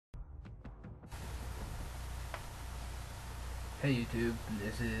Hey YouTube,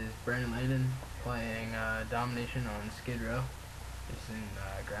 this is Brandon Landon playing Domination on Skidrow. It's in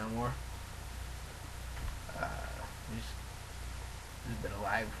Ground War. There's a bit of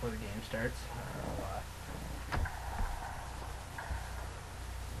lag before the game starts. I don't know why.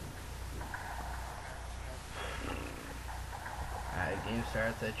 Game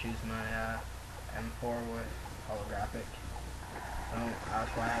starts, I choose my M4 with holographic.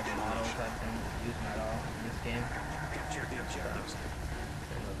 That's why I have the models. I don't use them at all in this game. No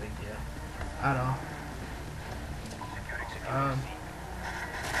big deal at all.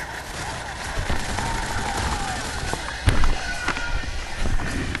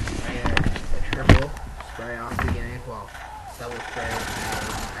 I get a triple spray off the beginning. Well, double spray.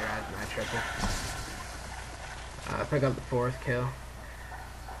 I got my triple. Pick up the fourth kill.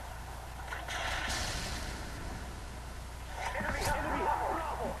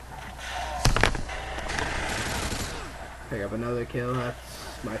 Pick up another kill.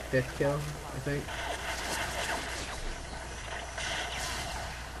 That's my fifth kill, I think.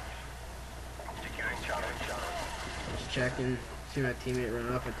 Just checking. See my teammate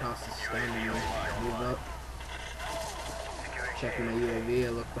run up. I toss the stun and move up. Checking my UAV. I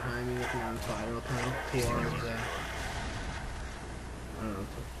look behind me, looking down the spiral tunnel. TR's, I don't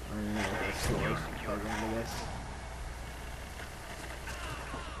know what that scores. Plug around this.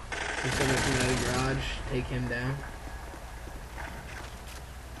 There's someone from the garage. Take him down.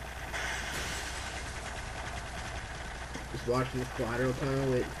 Just watching the collateral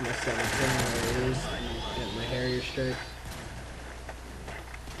tunnel, waiting for my 7th turn, there it is. Get my Harrier strike.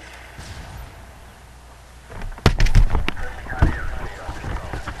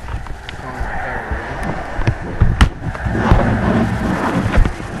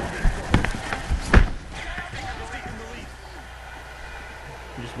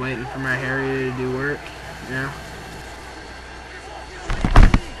 I'm just waiting for my Harrier to do work now.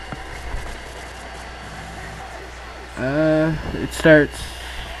 It starts,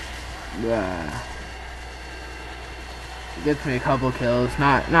 it gets me a couple kills,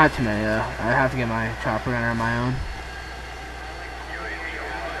 not too many though. I have to get my chopper gunner on my own.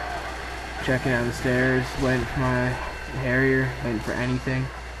 Checking down the stairs, waiting for my Harrier, waiting for anything.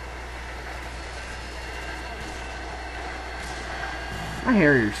 My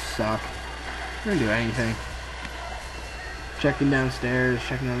Harriers suck. I don't do anything. Checking downstairs,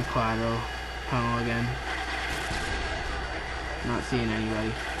 checking down the collateral tunnel again. Not seeing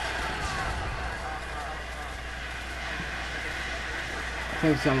anybody. I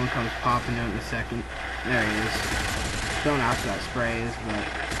think someone comes popping out in a second. There he is. Don't ask what that spray is, but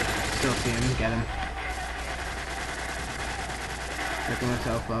still see him. Get him. Picking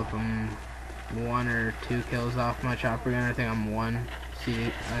myself up. I'm 1 or 2 kills off my chopper gun. I think I'm 1. I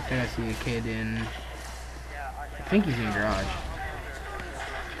think I see a kid in. I think he's in the garage.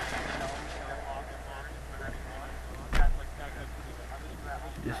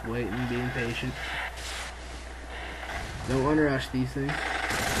 Just waiting, being patient. Don't want to rush these things.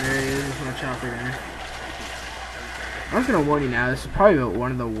 There he is with my chopper gunner. I'm just gonna warn you now, this is probably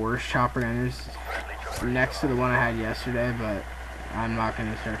one of the worst chopper gunners next to the one I had yesterday, but I'm not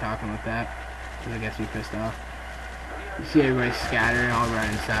gonna start talking about that because it gets me pissed off. You see everybody scattering, I'll run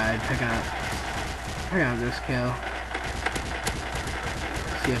inside, picking up this kill.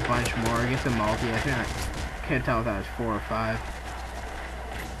 See a bunch more, get the multi. I think I can't tell if that was 4 or 5.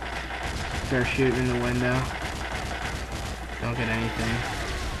 Start shooting in the window. Don't get anything.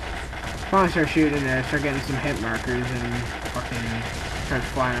 Finally start shooting in there, start getting some hit markers, and fucking starts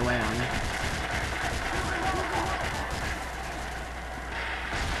flying away on me.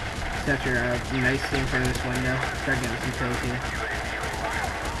 Set your nicely in front of this window. Start getting some kills here.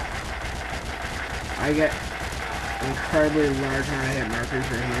 I get an incredibly large amount of hit markers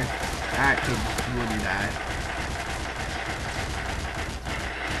right here. That kid just wouldn't die.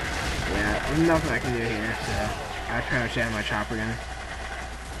 Yeah, there's nothing I can do here, so I try to stay on my chopper gun.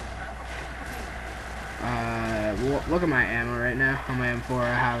 Look at my ammo right now. On my M4,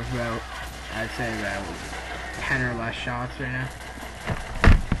 I have about, I'd say about 10 or less shots right now.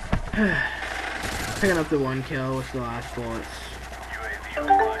 Picking up the 1 kill with the last bullets.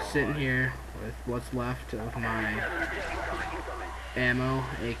 Sitting here with what's left of my ammo,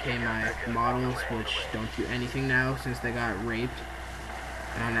 aka my models, which don't do anything now since they got raped.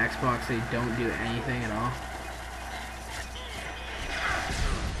 And on Xbox, they don't do anything at all.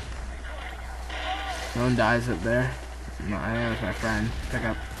 No one dies up there. No, I know it's my friend. Pick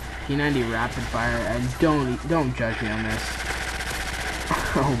up P90 rapid fire, and don't judge me on this.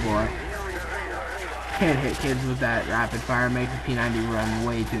 Oh boy, can't hit kids with that rapid fire. Makes the P90 run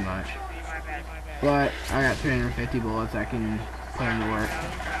way too much. But I got 350 bullets I can put into work.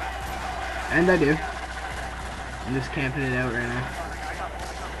 And I do. I'm just camping it out right now.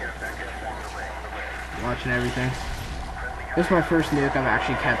 Watching everything. This is my first nuke I've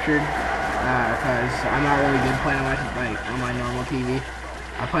actually captured. Because I'm not really good playing on my normal TV.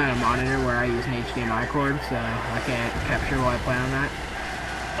 I play on a monitor where I use an HDMI cord, so I can't capture while I play on that.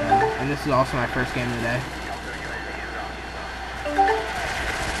 And this is also my first game of the day.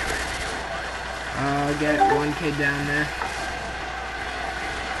 Get one kid down there.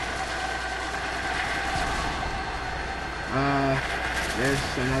 There's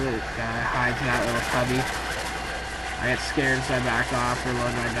another guy hides in that little cubby. I get scared, so I back off, reload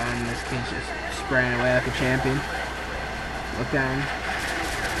my gun, and this kid's just spraying away like a champion. Look down.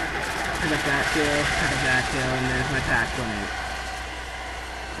 Pick up that kill, and there's my tactical nuke.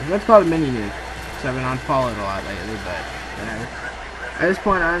 That's called a mini nuke, so I've been unfollowed a lot lately, but whatever. At this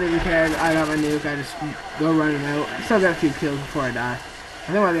point, I don't even care. I got my nuke, I just go running out. I still got a few kills before I die. I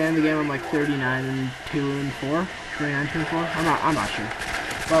think by the end of the game, I'm like 39-2-4. 39-2-4? I'm not sure.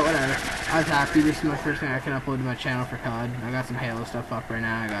 But whatever. I was happy. This is my first thing I can upload to my channel for COD. I got some Halo stuff up right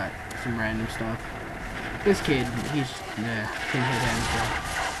now. I got some random stuff. This kid, he's, can hit him, so.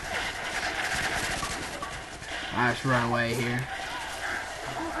 I just run away here.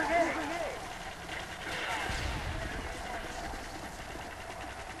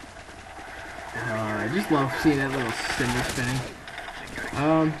 I just love seeing that little cylinder spinning.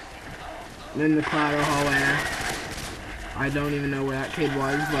 In the cloud hallway now. I don't even know where that kid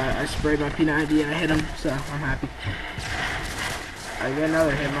was, but I sprayed my P90 and I hit him, so I'm happy. I get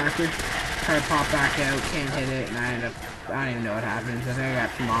another hit marker. Try to pop back out, can't hit it, and I don't even know what happens. I think I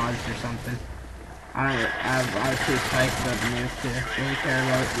got some odds or something. I was too psyched about the nuke to really care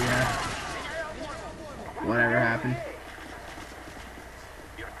about the, whatever happened.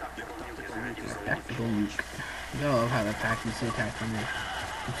 Tactical nuke. I love how the pack can say tactical nuke.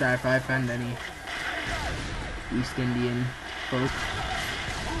 I'm sorry if I offend any East Indian folk.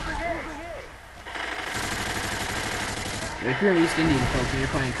 If you're an East Indian folk and you're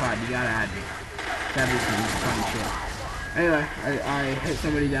playing COD, you gotta add me. That'd be some funny shit. Anyway, I hit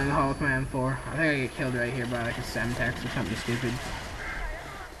somebody down the hall with my M4. I think I get killed right here by like a Semtex or something stupid.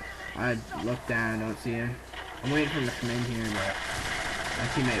 I look down, I don't see him. I'm waiting for him to come in here, but my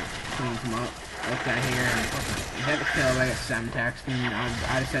teammate cleans him up. Look down here and I got the kill, I got Semtex, and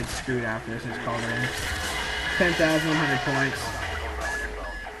I just said screwed after this, just called it in. 10,100 points.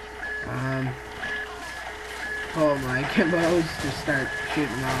 Oh my Kimbos just start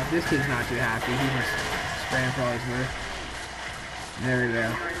shooting off. This kid's not too happy, he's just spraying for all he's worth. There we go.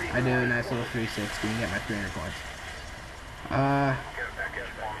 I do a nice little 360 and get my 300 points.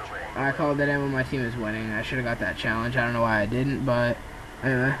 I called that in when my team was winning. I should have got that challenge. I don't know why I didn't, but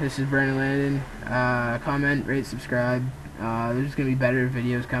anyway, this is Brandon Landon. Comment, rate, subscribe. There's gonna be better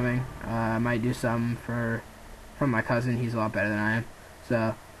videos coming. I might do some from my cousin. He's a lot better than I am.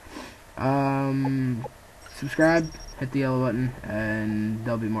 So, subscribe, hit the yellow button, and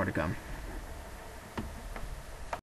there'll be more to come.